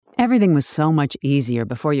Everything was so much easier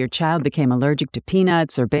before your child became allergic to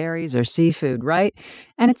peanuts or berries or seafood, right?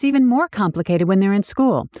 And it's even more complicated when they're in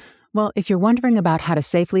school. Well, if you're wondering about how to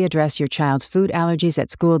safely address your child's food allergies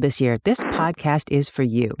at school this year, this podcast is for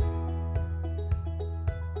you.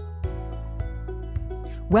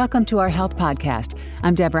 Welcome to our health podcast.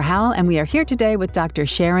 I'm Deborah Howell, and we are here today with Dr.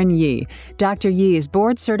 Sharon Yee. Dr. Yee is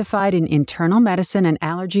board certified in internal medicine and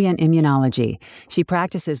allergy and immunology. She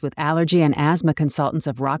practices with allergy and asthma consultants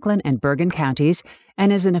of Rockland and Bergen counties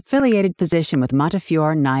and is an affiliated physician with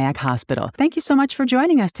Montefiore Nyack Hospital. Thank you so much for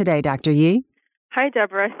joining us today, Dr. Yee. Hi,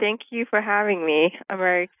 Deborah. Thank you for having me. I'm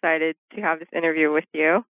very excited to have this interview with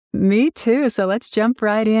you. Me too. So let's jump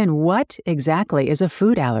right in. What exactly is a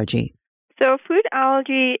food allergy? So food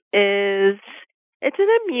allergy it's an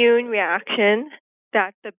immune reaction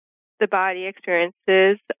that the body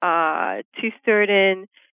experiences to certain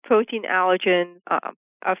protein allergens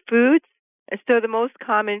of foods. And so the most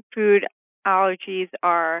common food allergies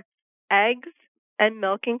are eggs and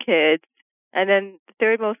milk in kids. And then the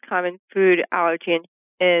third most common food allergy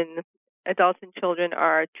in adults and children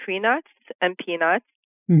are tree nuts and peanuts.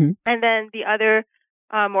 Mm-hmm. And then the other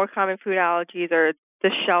more common food allergies are the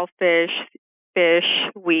shellfish, fish,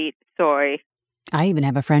 wheat, soy. I even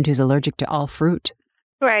have a friend who's allergic to all fruit.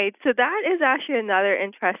 Right. So that is actually another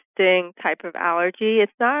interesting type of allergy.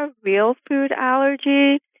 It's not a real food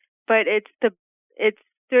allergy, but it's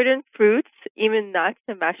certain fruits, even nuts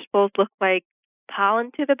and vegetables, look like pollen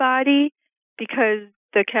to the body because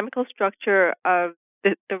the chemical structure of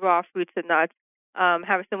the raw fruits and nuts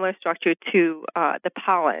have a similar structure to the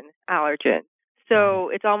pollen allergen. So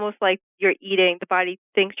it's almost like the body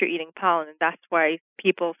thinks you're eating pollen, and that's why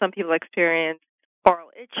some people experience oral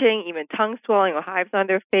itching, even tongue swelling or hives on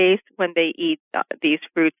their face when they eat these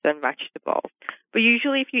fruits and vegetables. But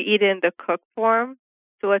usually if you eat it in the cooked form,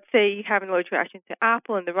 so let's say you have an allergic reaction to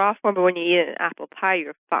apple in the raw form, but when you eat an apple pie,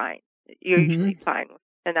 you're fine. You're usually fine with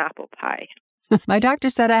an apple pie. My doctor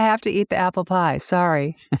said I have to eat the apple pie.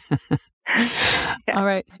 Sorry. Yeah. All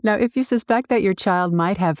right. Now, if you suspect that your child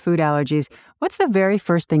might have food allergies, what's the very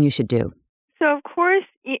first thing you should do? So, of course,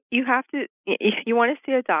 you have to, if you want to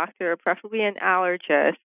see a doctor, preferably an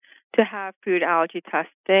allergist, to have food allergy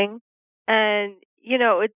testing. And,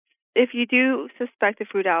 if you do suspect a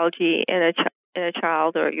food allergy in a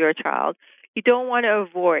child or you're a child, you don't want to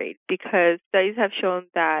avoid because studies have shown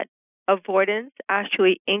that avoidance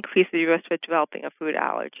actually increases your risk for developing a food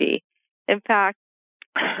allergy. In fact,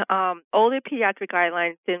 older pediatric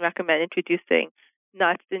guidelines didn't recommend introducing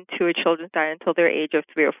nuts into a children's diet until their age of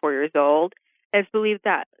 3 or 4 years old. It's believed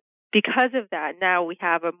that because of that, now we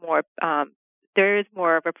have there is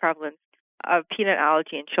more of a prevalence of peanut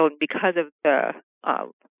allergy in children because of the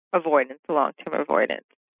avoidance, the long-term avoidance.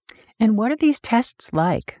 And what are these tests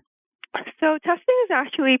like? So testing is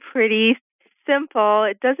actually pretty simple.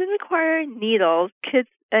 It doesn't require needles. Kids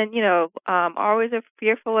always are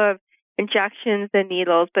fearful of injections and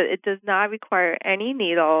needles, but it does not require any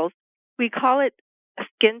needles. We call it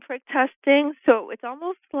skin prick testing. So it's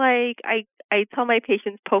almost like I tell my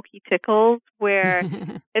patients pokey tickles, where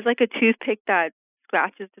it's like a toothpick that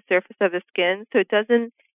scratches the surface of the skin. So it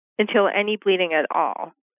doesn't entail any bleeding at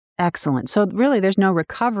all. Excellent. So really, there's no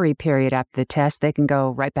recovery period after the test. They can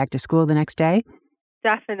go right back to school the next day?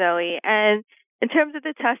 Definitely. And in terms of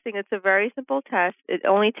the testing, it's a very simple test. It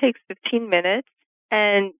only takes 15 minutes.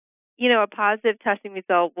 And a positive testing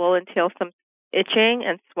result will entail some itching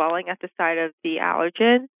and swelling at the site of the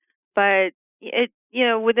allergen, but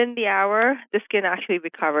within the hour, the skin actually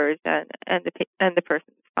recovers and the person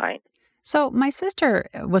is fine. So my sister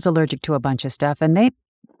was allergic to a bunch of stuff, and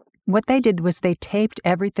what they did was they taped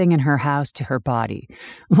everything in her house to her body,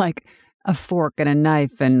 like a fork and a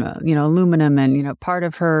knife and aluminum and part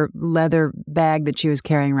of her leather bag that she was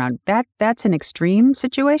carrying around. That's an extreme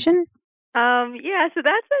situation. So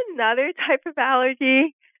that's another type of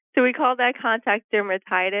allergy. So we call that contact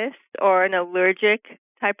dermatitis or an allergic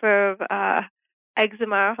type of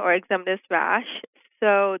eczema or eczematous rash.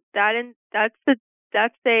 So that's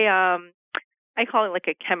I call it like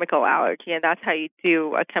a chemical allergy, and that's how you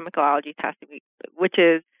do a chemical allergy testing, which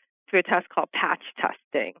is through a test called patch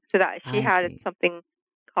testing. So that she had something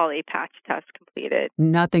called a patch test completed.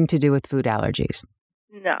 Nothing to do with food allergies.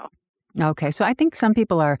 No. Okay, so I think some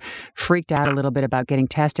people are freaked out a little bit about getting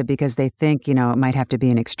tested because they think, it might have to be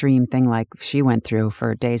an extreme thing like she went through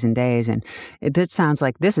for days and days. And it sounds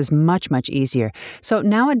like this is much, much easier. So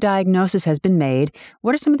now a diagnosis has been made.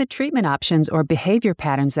 What are some of the treatment options or behavior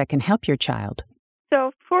patterns that can help your child? So,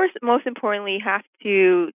 of course, most importantly, you have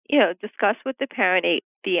to, discuss with the parent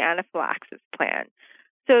the anaphylaxis plan.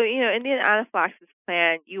 So, in the anaphylaxis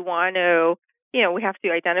plan, you want to we have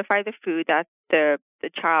to identify the food that the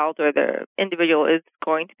child or the individual is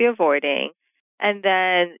going to be avoiding, and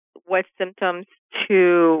then what symptoms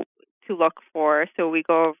to look for. So we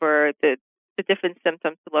go over the different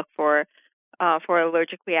symptoms to look for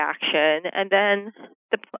allergic reaction, and then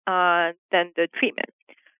the treatment.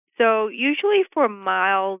 So usually for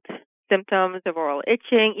mild symptoms of oral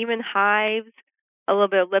itching, even hives, a little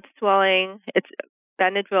bit of lip swelling, it's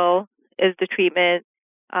Benadryl is the treatment.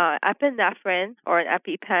 Epinephrine or an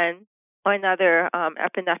EpiPen or another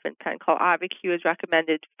epinephrine pen called Auvi-Q is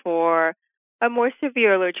recommended for a more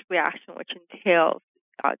severe allergic reaction, which entails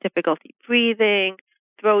difficulty breathing,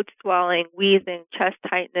 throat swelling, wheezing, chest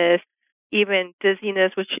tightness, even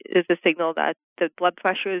dizziness, which is a signal that the blood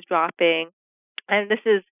pressure is dropping. And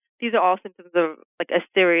these are all symptoms of like a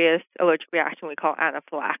serious allergic reaction we call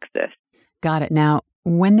anaphylaxis. Got it. Now,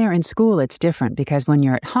 when they're in school, it's different because when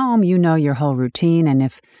you're at home, you know your whole routine. And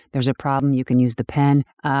if there's a problem, you can use the pen.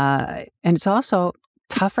 And it's also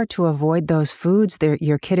tougher to avoid those foods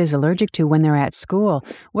your kid is allergic to when they're at school.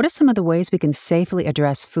 What are some of the ways we can safely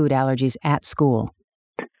address food allergies at school?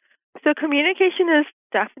 So communication is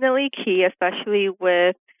definitely key, especially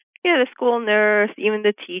with the school nurse, even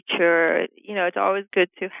the teacher. It's always good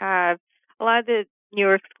to have. A lot of the New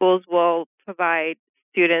York schools will provide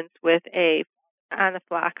students with a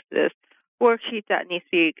anaphylaxis worksheet that needs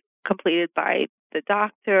to be completed by the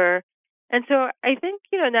doctor. And so I think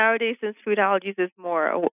nowadays, since food allergies is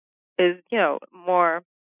more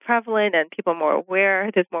prevalent and people are more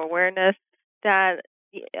aware, there's more awareness that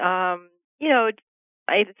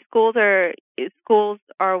schools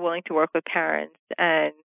are willing to work with parents,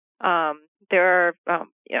 and there are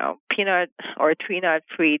peanut or tree nut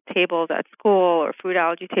free tables at school or food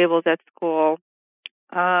allergy tables at school.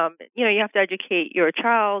 You have to educate your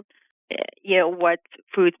child, what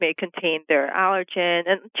foods may contain their allergen.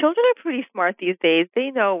 And children are pretty smart these days.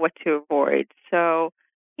 They know what to avoid. So,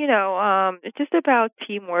 it's just about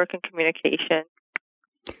teamwork and communication.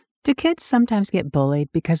 Do kids sometimes get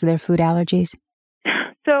bullied because of their food allergies?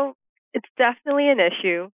 So it's definitely an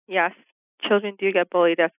issue. Yes, children do get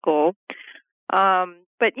bullied at school.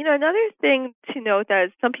 But, another thing to note that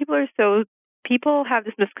is some people have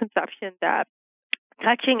this misconception that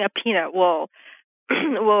touching a peanut will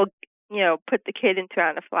put the kid into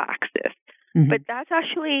anaphylaxis. Mm-hmm. But that's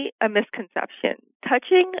actually a misconception.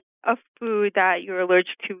 Touching a food that you're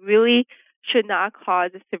allergic to really should not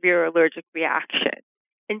cause a severe allergic reaction.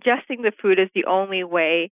 Ingesting the food is the only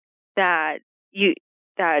way that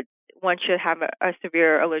one should have a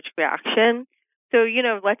severe allergic reaction. So,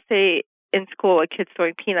 let's say in school a kid's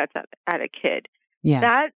throwing peanuts at a kid. Yeah.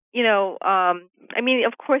 That,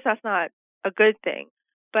 of course that's not a good thing.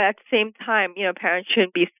 But at the same time, parents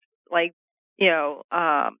shouldn't be like,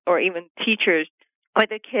 or even teachers or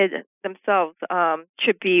the kids themselves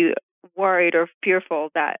should be worried or fearful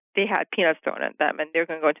that they had peanuts thrown at them and they're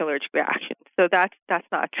going to go into allergic reaction. So that's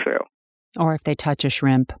not true. Or if they touch a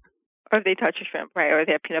shrimp. Or if they touch a shrimp, right? Or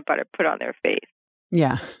they have peanut butter put on their face.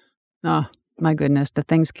 Yeah. Oh, my goodness, the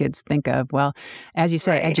things kids think of. Well, as you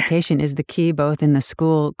say, Right. Education is the key both in the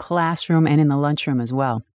school classroom and in the lunchroom as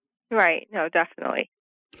well. Right. No, definitely.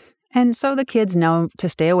 And so the kids know to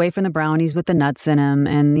stay away from the brownies with the nuts in them.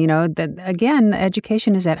 And, that again,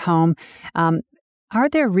 education is at home. Are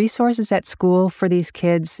there resources at school for these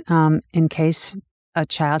kids in case a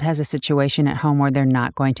child has a situation at home where they're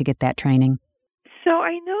not going to get that training? So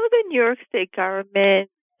I know the New York State government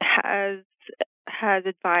has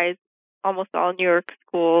advised almost all New York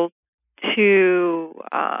schools to,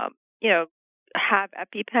 have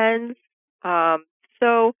EpiPens.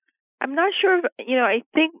 So I'm not sure I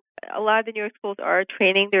think a lot of the New York schools are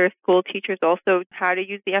training their school teachers also how to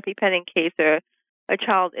use the EpiPen in case a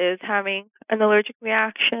child is having an allergic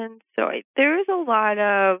reaction. So there is a lot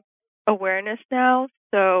of awareness now.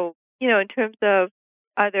 So, in terms of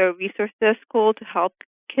other resources at school to help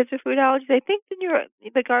kids with food allergies, I think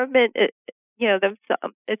the government,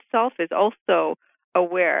 itself is also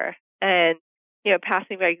aware and,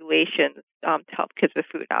 passing regulations to help kids with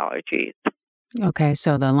food allergies. Okay,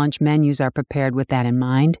 so the lunch menus are prepared with that in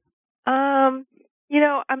mind?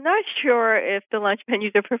 I'm not sure if the lunch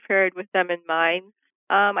menus are prepared with them in mind.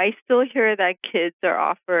 I still hear that kids are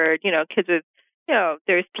offered, kids with,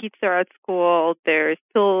 there's pizza at school. There's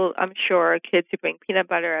still, I'm sure, kids who bring peanut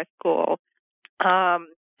butter at school.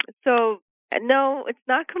 So, no, it's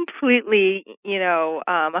not completely,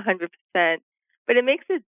 100%, but it makes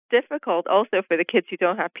it difficult also for the kids who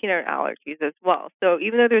don't have peanut allergies as well. So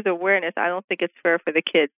even though there's awareness, I don't think it's fair for the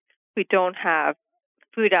kids who don't have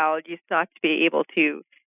food allergies not to be able to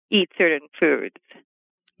eat certain foods.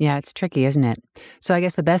 Yeah, it's tricky, isn't it? So I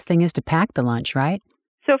guess the best thing is to pack the lunch, right?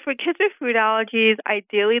 So for kids with food allergies,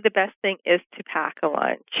 ideally the best thing is to pack a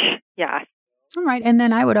lunch. Yes. All right. And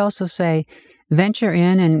then I would also say venture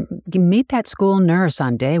in and meet that school nurse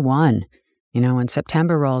on day one. When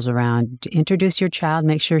September rolls around, introduce your child,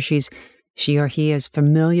 make sure she or he is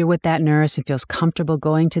familiar with that nurse and feels comfortable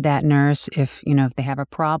going to that nurse if they have a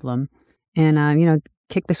problem. And,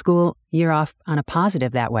 kick the school year off on a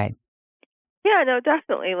positive that way. Yeah, no,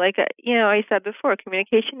 definitely. Like, I said before,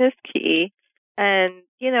 communication is key. And,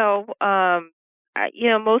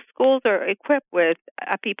 most schools are equipped with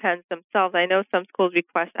EpiPens themselves. I know some schools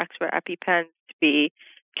request extra EpiPens to be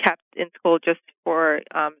kept in school just for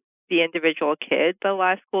the individual kid. But a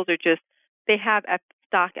lot of schools they have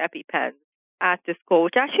stock EpiPens at the school,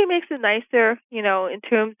 which actually makes it nicer, in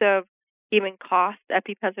terms of even cost.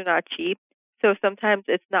 EpiPens are not cheap. So sometimes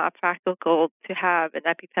it's not practical to have an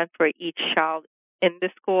EpiPen for each child in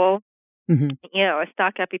the school. Mm-hmm. A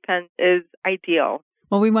stock EpiPen is ideal.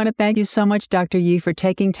 Well, we want to thank you so much, Dr. Yee, for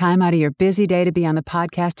taking time out of your busy day to be on the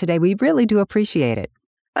podcast today. We really do appreciate it.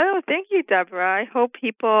 Oh, thank you, Deborah. I hope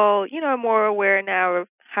people, are more aware now of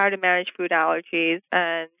how to manage food allergies.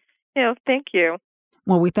 And, thank you.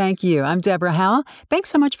 Well, we thank you. I'm Deborah Howell. Thanks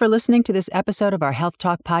so much for listening to this episode of our Health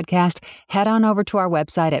Talk podcast. Head on over to our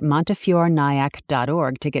website at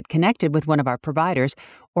montefiornyac.org to get connected with one of our providers,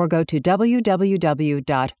 or go to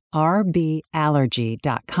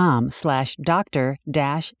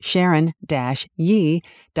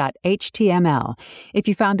www.rballergy.com/dr-sharon-yee.html. If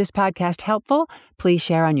you found this podcast helpful, please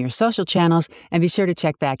share on your social channels and be sure to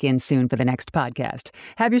check back in soon for the next podcast.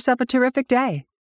 Have yourself a terrific day.